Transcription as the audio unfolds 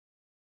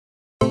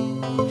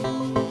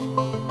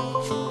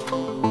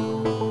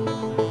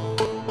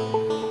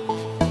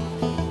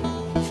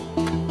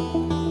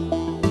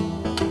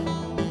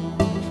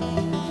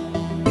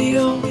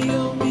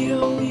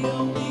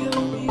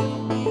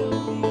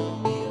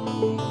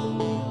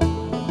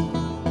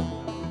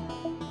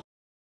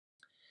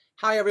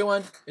Hi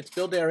everyone, it's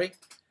Bill Derry,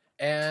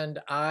 and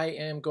I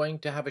am going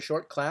to have a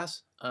short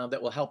class that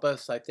will help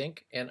us, I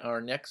think, in our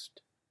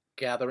next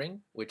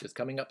gathering, which is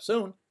coming up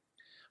soon.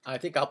 I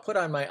think I'll put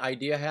on my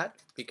idea hat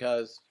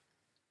because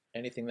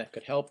anything that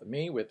could help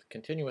me with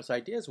continuous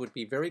ideas would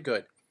be very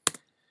good.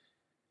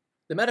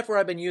 The metaphor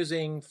I've been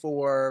using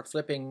for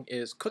flipping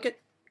is cook it,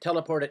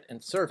 teleport it,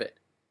 and serve it,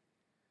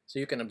 so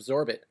you can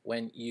absorb it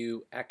when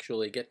you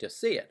actually get to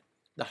see it.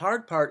 The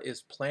hard part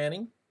is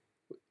planning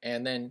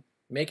and then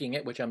making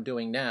it, which I'm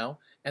doing now,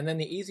 and then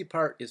the easy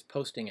part is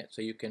posting it so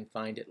you can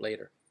find it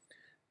later.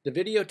 The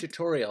video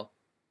tutorial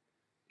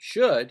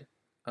should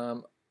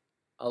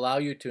allow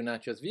you to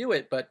not just view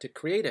it, but to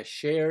create a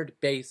shared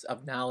base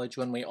of knowledge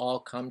when we all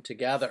come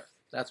together.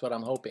 That's what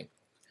I'm hoping.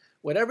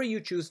 Whatever you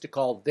choose to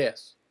call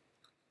this,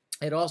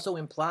 it also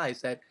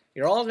implies that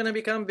you're all going to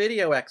become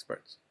video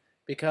experts,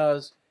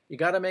 because you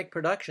got to make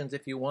productions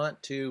if you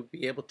want to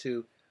be able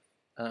to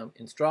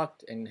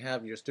instruct and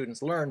have your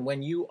students learn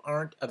when you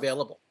aren't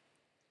available.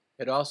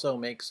 It also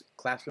makes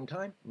classroom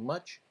time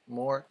much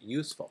more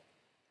useful.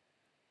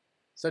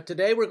 So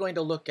today we're going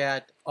to look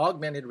at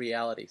augmented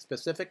reality.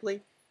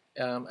 Specifically,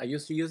 I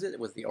used to use it. It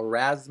was the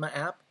Aurasma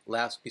app.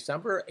 Last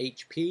December,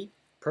 HP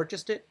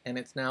purchased it, and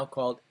it's now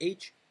called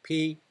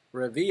HP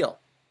Reveal.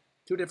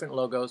 Two different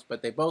logos,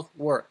 but they both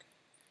work.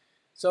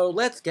 So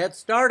let's get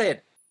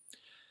started.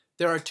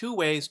 There are two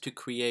ways to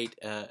create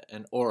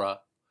an aura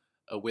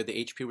with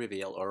the HP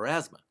Reveal or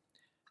Aurasma.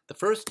 The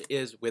first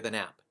is with an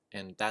app,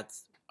 and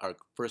that's our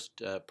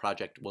first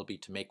project will be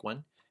to make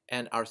one.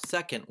 And our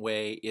second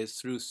way is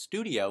through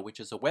Studio, which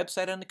is a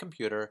website on the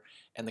computer,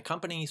 and the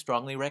company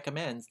strongly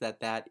recommends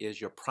that that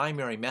is your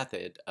primary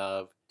method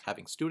of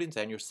having students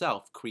and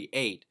yourself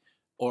create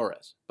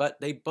auras. But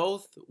they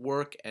both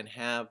work and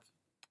have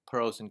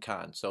pros and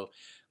cons. So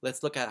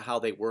let's look at how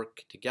they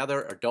work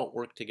together or don't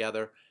work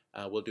together.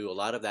 We'll do a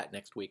lot of that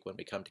next week when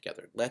we come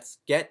together. Let's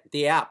get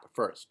the app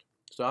first.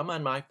 So I'm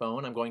on my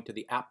phone. I'm going to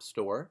the App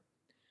Store.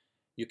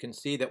 You can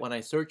see that when I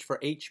search for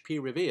HP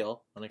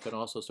Reveal, and I can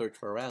also search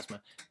for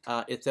Aurasma,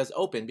 it says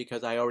open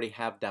because I already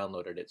have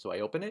downloaded it. So I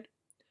open it,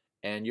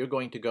 and you're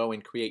going to go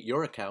and create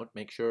your account.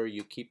 Make sure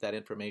you keep that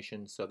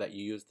information so that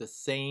you use the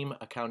same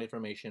account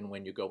information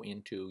when you go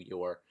into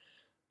your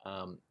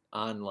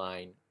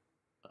online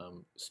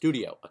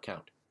studio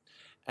account.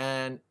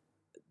 And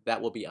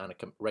that will be on a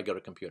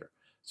regular computer.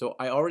 So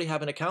I already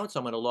have an account, so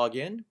I'm going to log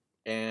in,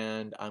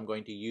 and I'm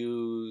going to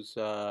use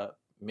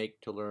make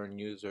to learn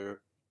user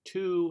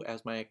 2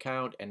 as my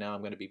account, and now I'm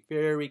going to be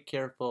very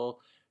careful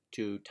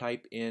to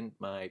type in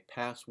my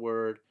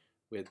password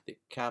with the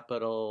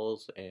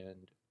capitals and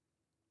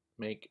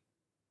make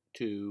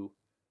to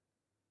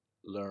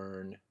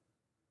learn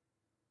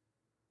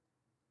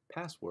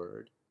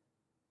password,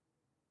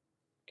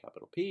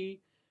 capital P,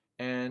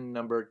 and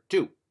number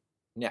 2.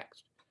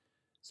 Next.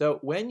 So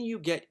when you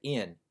get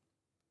in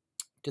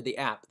to the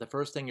app, the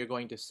first thing you're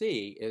going to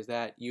see is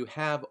that you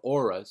have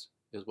auras,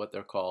 is what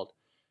they're called.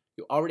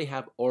 You already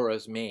have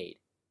auras made.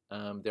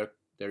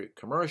 They're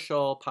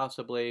commercial,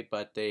 possibly,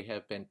 but they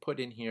have been put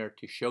in here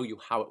to show you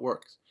how it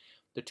works.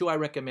 The two I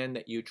recommend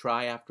that you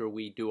try after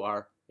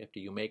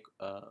you make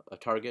a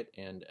target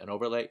and an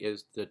overlay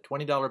is the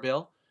 $20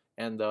 bill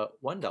and the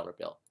 $1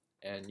 bill.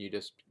 And you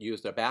just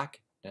use the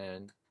back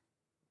and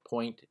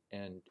point,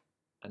 and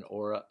an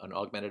aura, an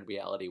augmented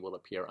reality will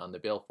appear on the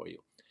bill for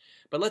you.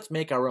 But let's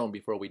make our own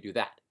before we do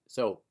that.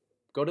 So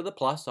go to the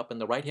plus up in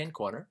the right-hand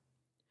corner,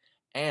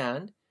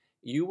 and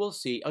you will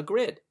see a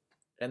grid.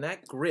 And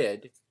that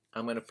grid,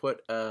 I'm going to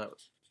put a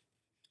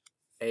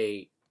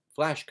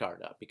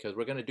flashcard up because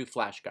we're going to do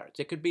flashcards.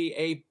 It could be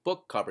a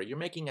book cover. You're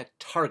making a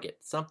target,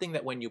 something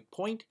that when you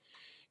point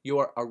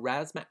your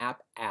Aurasma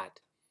app at,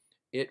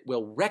 it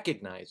will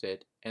recognize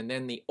it, and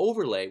then the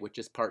overlay, which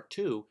is part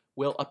 2,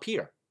 will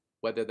appear.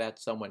 Whether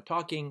that's someone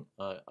talking,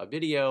 a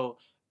video,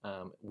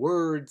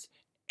 words,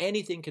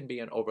 anything can be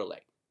an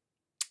overlay.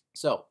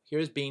 So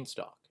here's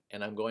Beanstalk,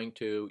 and I'm going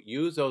to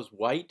use those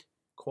white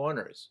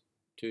corners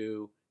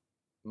to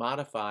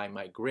modify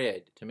my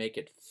grid to make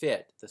it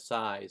fit the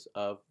size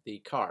of the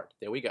card.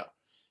 There we go.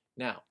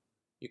 Now,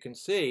 you can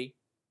see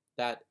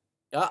that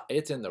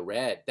it's in the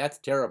red. That's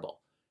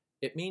terrible.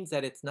 It means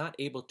that it's not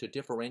able to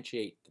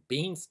differentiate the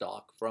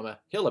beanstalk from a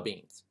hill of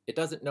beans. It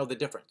doesn't know the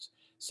difference.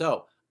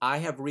 So I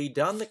have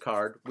redone the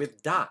card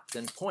with dots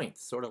and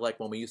points, sort of like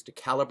when we used to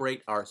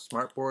calibrate our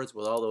smart boards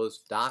with all those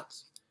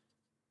dots.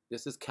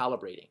 This is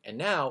calibrating. And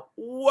now,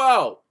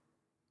 whoa!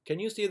 Can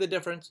you see the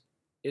difference?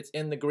 It's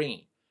in the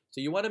green. So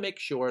you want to make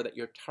sure that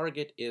your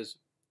target is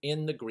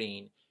in the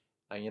green.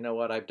 You know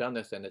what? I've done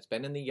this, and it's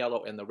been in the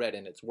yellow and the red,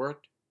 and it's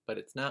worked, but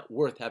it's not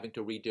worth having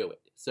to redo it.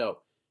 So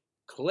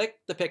click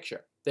the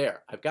picture.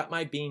 There, I've got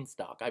my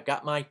beanstalk. I've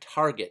got my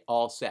target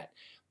all set.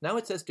 Now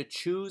it says to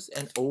choose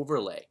an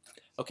overlay.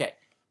 Okay,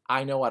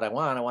 I know what I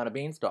want. I want a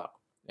beanstalk.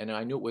 And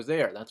I knew it was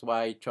there. That's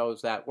why I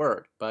chose that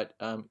word. But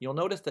you'll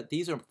notice that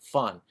these are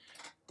fun.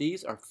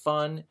 These are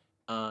fun.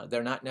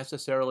 They're not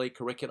necessarily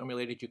curriculum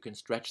related. You can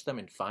stretch them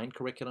and find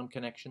curriculum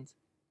connections.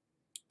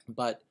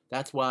 But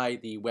that's why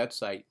the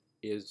website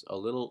is a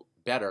little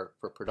better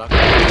for production.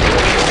 Oh,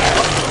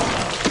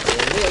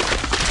 there it is.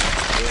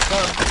 Here it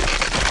comes.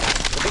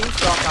 That's the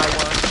beanstalk I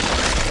want.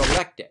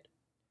 Select it.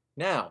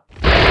 Now, oh,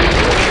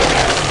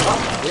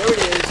 there it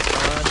is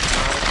on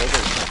my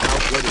overlay. How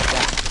good is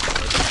that?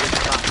 That's a good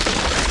spot.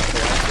 So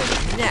I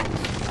say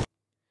next.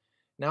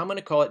 Now I'm going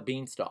to call it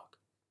beanstalk.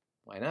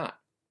 Why not?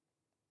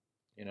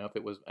 You know, if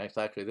it was,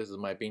 actually this is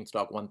my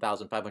beanstalk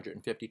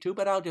 1552,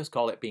 but I'll just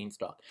call it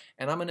beanstalk.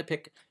 And I'm going to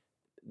pick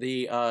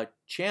the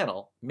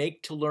channel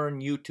Make to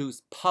Learn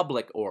U2's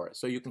public aura.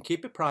 So you can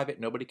keep it private,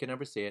 nobody can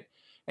ever see it,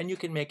 and you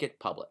can make it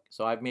public.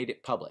 So I've made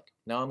it public.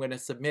 Now I'm going to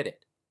submit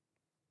it.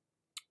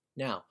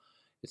 Now,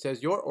 it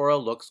says your aura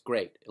looks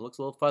great. It looks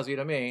a little fuzzy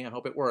to me. I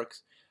hope it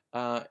works.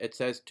 It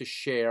says to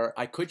share.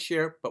 I could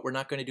share, but we're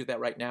not going to do that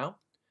right now.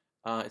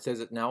 It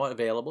says it's now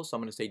available, so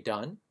I'm going to say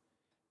done.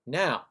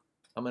 Now,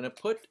 I'm going to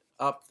put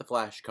up the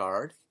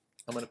flashcard.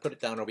 I'm going to put it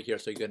down over here,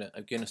 so you're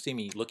going to see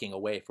me looking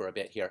away for a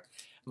bit here.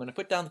 I'm going to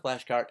put down the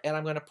flashcard, and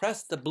I'm going to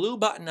press the blue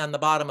button on the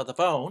bottom of the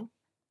phone,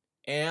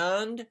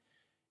 and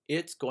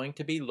it's going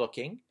to be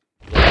looking.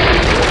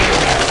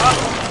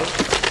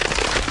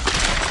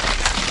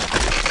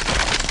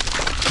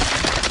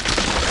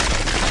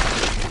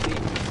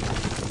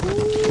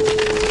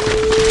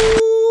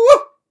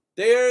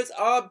 There's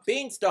a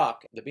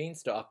beanstalk. The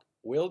beanstalk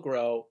will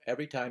grow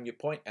every time you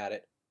point at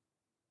it.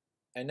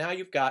 And now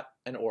you've got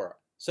an aura.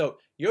 So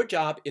your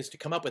job is to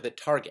come up with a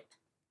target.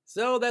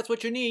 So that's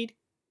what you need.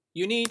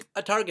 You need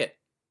a target.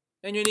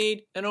 And you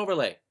need an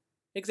overlay.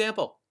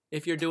 Example,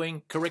 if you're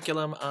doing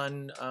curriculum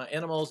on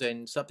animals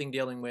and something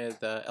dealing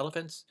with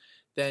elephants,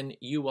 then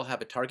you will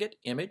have a target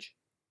image,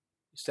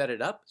 set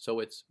it up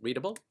so it's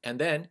readable, and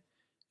then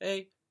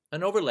an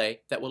overlay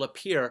that will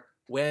appear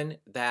when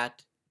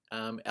that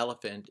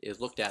elephant is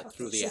looked at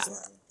through the app.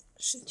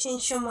 She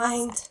changed your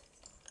mind.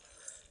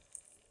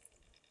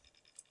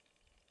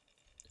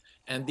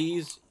 And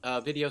these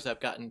videos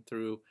I've gotten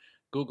through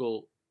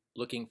Google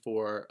looking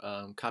for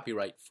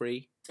copyright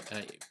free,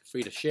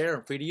 free to share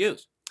and free to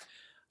use.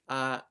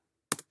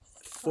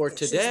 For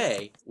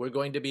today, we're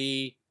going to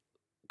be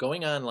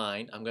going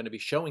online. I'm going to be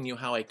showing you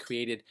how I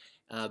created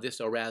this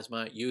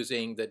Aurasma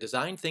using the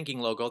design thinking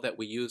logo that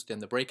we used in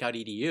the Breakout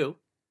EDU.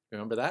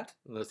 Remember that?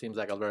 That seems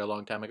like a very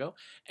long time ago.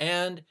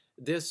 And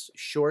this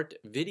short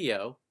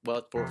video,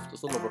 well, for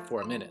just a little over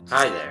 4 minutes.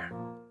 Hi there.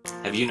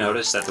 Have you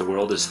noticed that the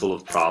world is full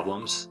of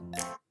problems?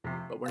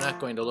 But we're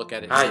not going to look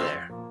at it Hi now.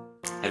 there.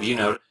 Have you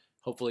noticed?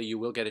 Hopefully you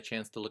will get a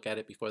chance to look at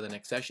it before the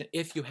next session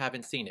if you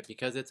haven't seen it,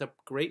 because it's a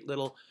great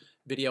little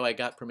video I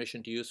got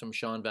permission to use from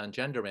Sean Van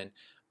Genderen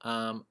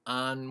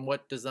on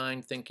what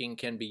design thinking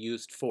can be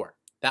used for.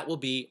 That will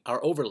be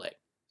our overlay.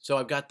 So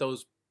I've got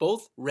those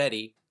both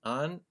ready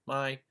on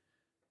my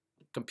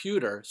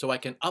computer so I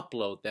can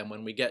upload them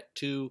when we get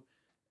to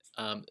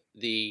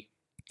the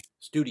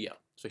studio.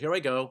 So here I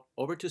go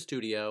over to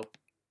studio.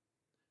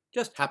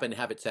 Just happen to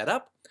have it set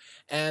up.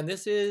 And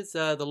this is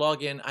the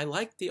login. I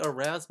like the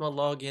Aurasma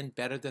login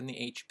better than the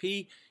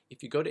HP.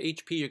 If you go to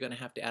HP, you're going to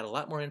have to add a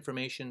lot more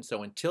information.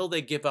 So until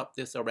they give up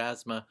this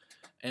Aurasma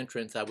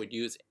entrance, I would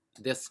use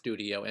this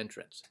studio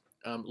entrance.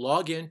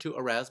 Log into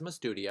Aurasma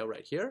Studio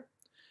right here.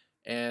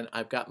 And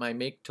I've got my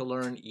Make to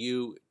Learn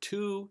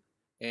U2.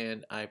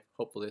 And I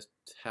hopefully this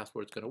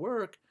password's going to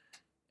work.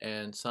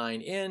 And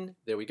sign in.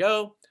 There we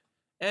go.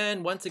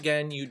 And once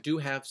again, you do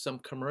have some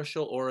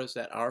commercial auras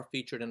that are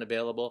featured and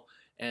available.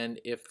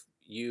 And if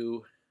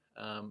you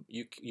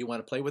want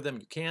to play with them,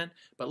 you can.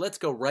 But let's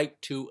go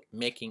right to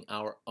making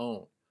our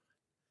own.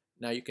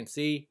 Now you can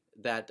see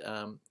that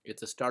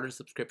it's a starter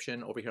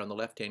subscription over here on the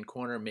left-hand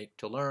corner, Make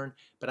to Learn.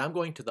 But I'm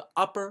going to the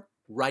upper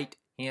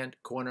right-hand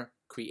corner,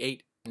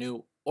 Create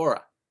New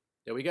Aura.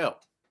 There we go.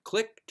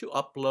 Click to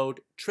upload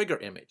trigger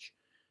image.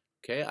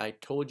 Okay, I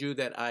told you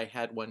that I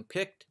had one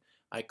picked.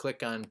 I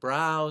click on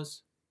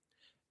Browse.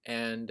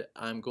 And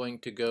I'm going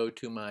to go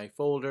to my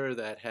folder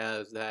that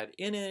has that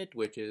in it,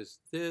 which is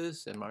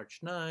this, and March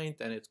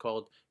 9th, and it's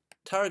called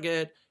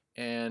Target,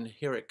 and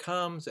here it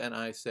comes, and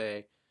I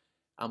say,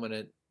 I'm going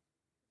to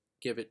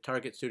give it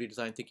Target Studio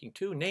Design Thinking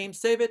 2, name,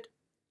 save it,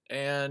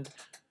 and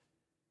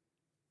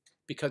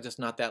because it's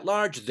not that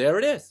large, there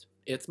it is.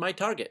 It's my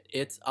target.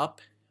 It's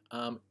up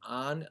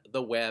on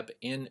the web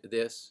in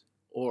this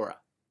aura.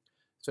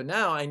 So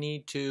now I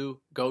need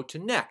to go to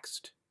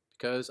next,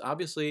 because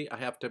obviously I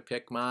have to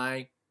pick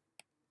my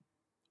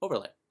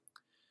overlay.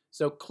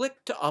 So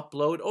click to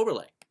upload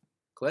overlay.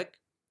 Click.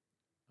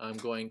 I'm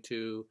going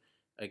to,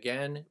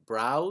 again,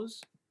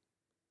 browse.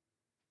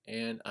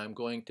 And I'm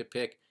going to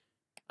pick,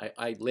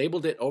 I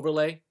labeled it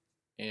overlay.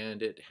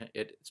 And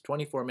it's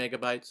 24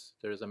 megabytes.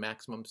 There's a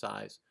maximum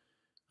size.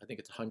 I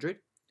think it's 100.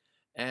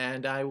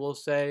 And I will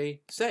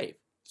say save.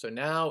 So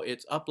now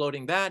it's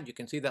uploading that. You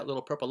can see that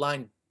little purple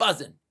line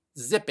buzzing,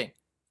 zipping,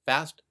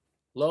 fast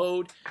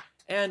load.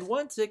 And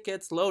once it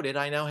gets loaded,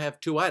 I now have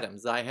two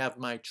items. I have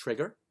my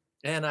trigger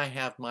and I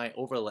have my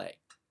overlay.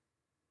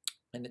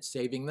 And it's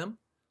saving them.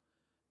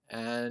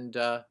 And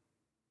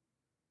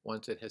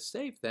once it has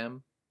saved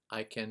them,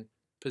 I can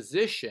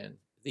position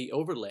the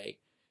overlay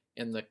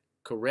in the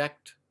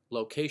correct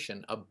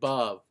location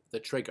above the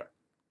trigger.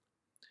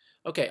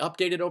 Okay,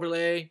 updated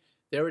overlay.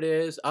 There it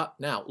is.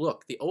 Now,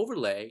 look, the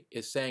overlay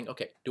is saying,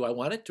 okay, do I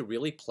want it to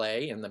really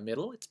play in the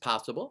middle? It's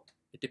possible.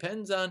 It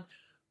depends on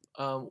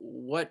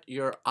what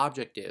your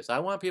object is. I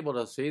want people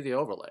to see the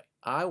overlay.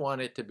 I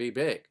want it to be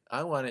big.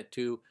 I want it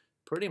to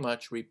pretty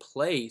much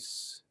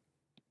replace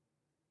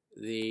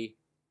the,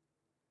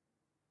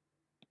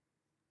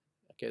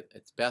 okay,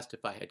 it's best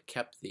if I had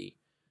kept the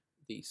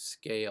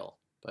scale,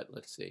 but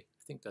let's see.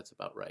 I think that's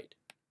about right.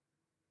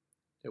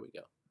 There we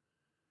go.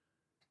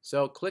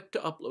 So click to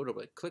upload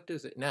overlay. Click to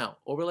it. Now,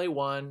 overlay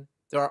 1.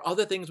 There are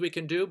other things we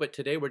can do, but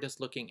today we're just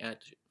looking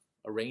at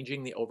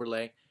arranging the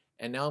overlay.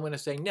 And now I'm going to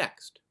say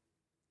next.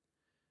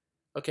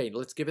 Okay,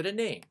 let's give it a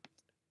name.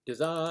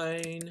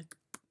 Design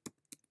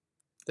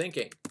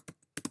thinking.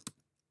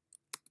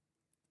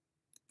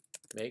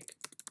 Make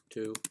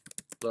to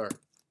learn.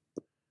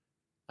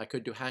 I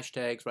could do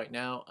hashtags right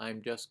now.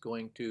 I'm just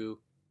going to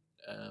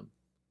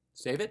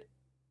save it.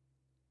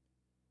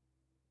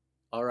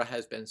 Aura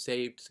has been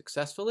saved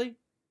successfully.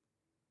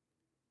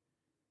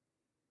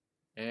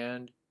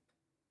 And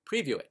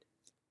preview it.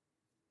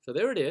 So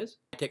there it is.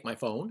 I take my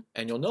phone,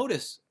 and you'll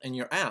notice in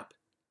your app,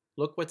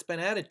 look what's been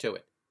added to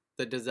it.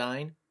 The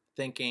design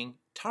thinking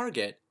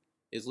target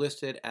is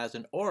listed as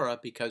an Aura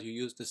because you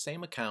used the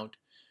same account.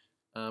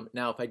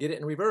 Now, if I did it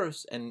in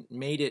reverse and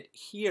made it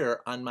here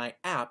on my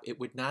app, it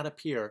would not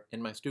appear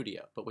in my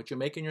studio. But what you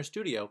make in your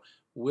studio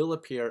will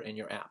appear in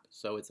your app.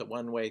 So it's a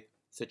one-way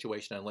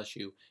situation unless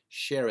you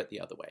share it the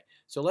other way.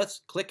 So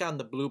let's click on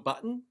the blue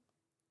button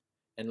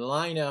and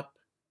line up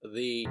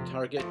the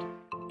target.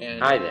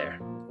 And Hi there.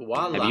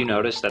 voila. Have you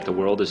noticed that the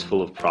world is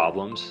full of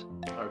problems?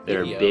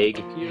 There are big,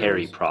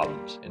 hairy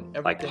problems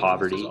like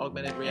poverty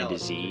and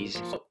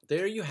disease. So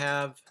there you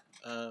have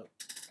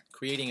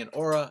creating an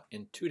Aura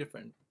in 2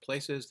 different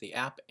places, the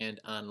app and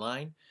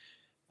online.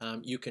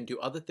 You can do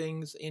other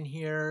things in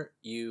here.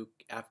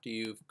 After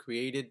you've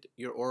created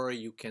your Aura,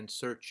 you can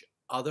search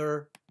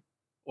other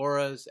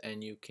Auras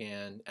and you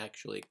can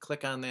actually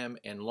click on them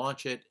and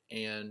launch it,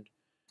 and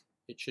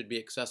it should be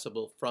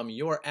accessible from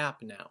your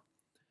app now.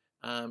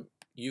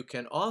 You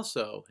can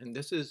also, and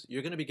this is,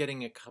 you're going to be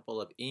getting a couple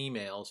of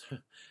emails,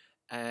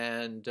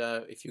 and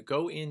if you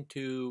go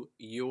into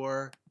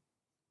your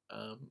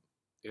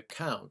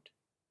account,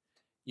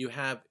 you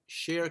have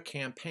share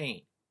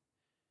campaign,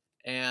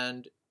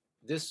 and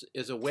this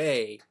is a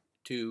way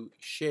to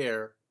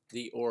share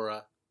the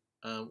Aura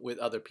with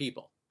other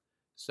people.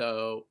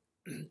 So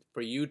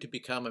for you to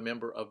become a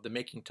member of the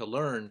Making to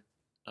Learn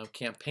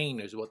campaign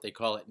is what they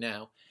call it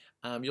now,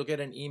 you'll get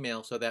an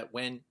email so that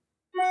when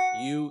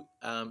you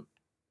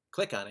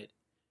click on it,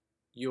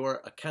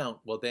 your account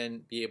will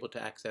then be able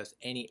to access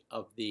any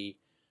of the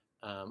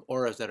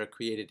Auras that are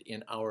created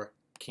in our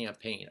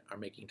campaign, our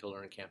Making to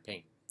Learn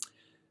campaign.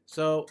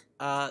 So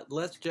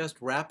let's just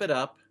wrap it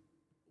up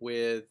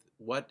with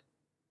what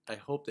I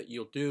hope that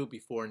you'll do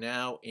before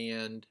now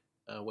and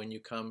when you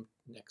come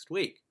next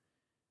week.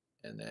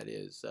 And that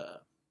is,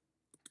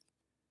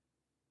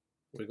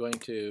 you're going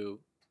to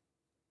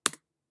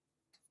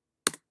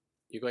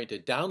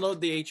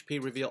download the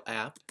HP Reveal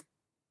app,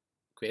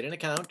 create an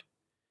account,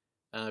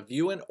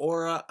 view an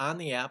Aura on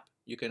the app.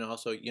 You can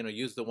also,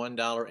 use the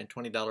 $1 and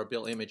 $20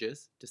 bill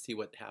images to see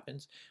what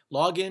happens.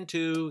 Log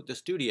into the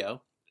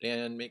studio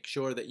and make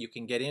sure that you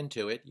can get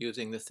into it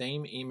using the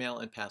same email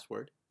and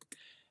password.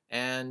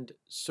 And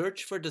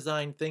search for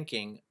design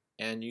thinking,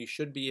 and you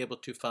should be able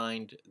to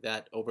find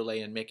that overlay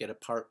and make it a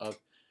part of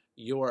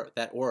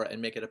that Aura and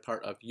make it a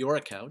part of your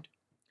account.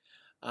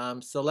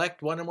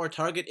 Select one or more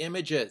target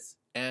images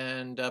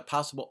and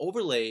possible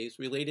overlays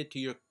related to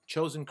your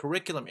chosen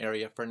curriculum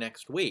area for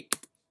next week.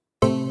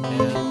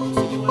 And we'll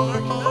see you on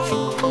March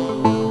 9th.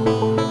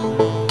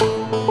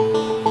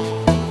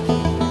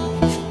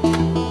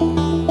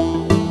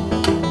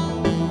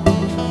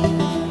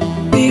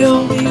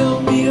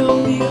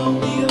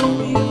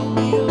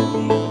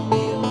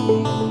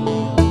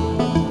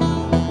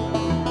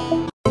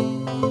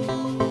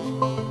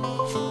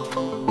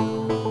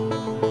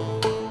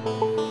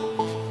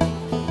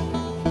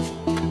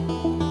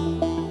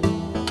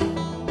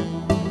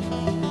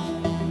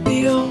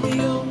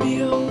 Bio.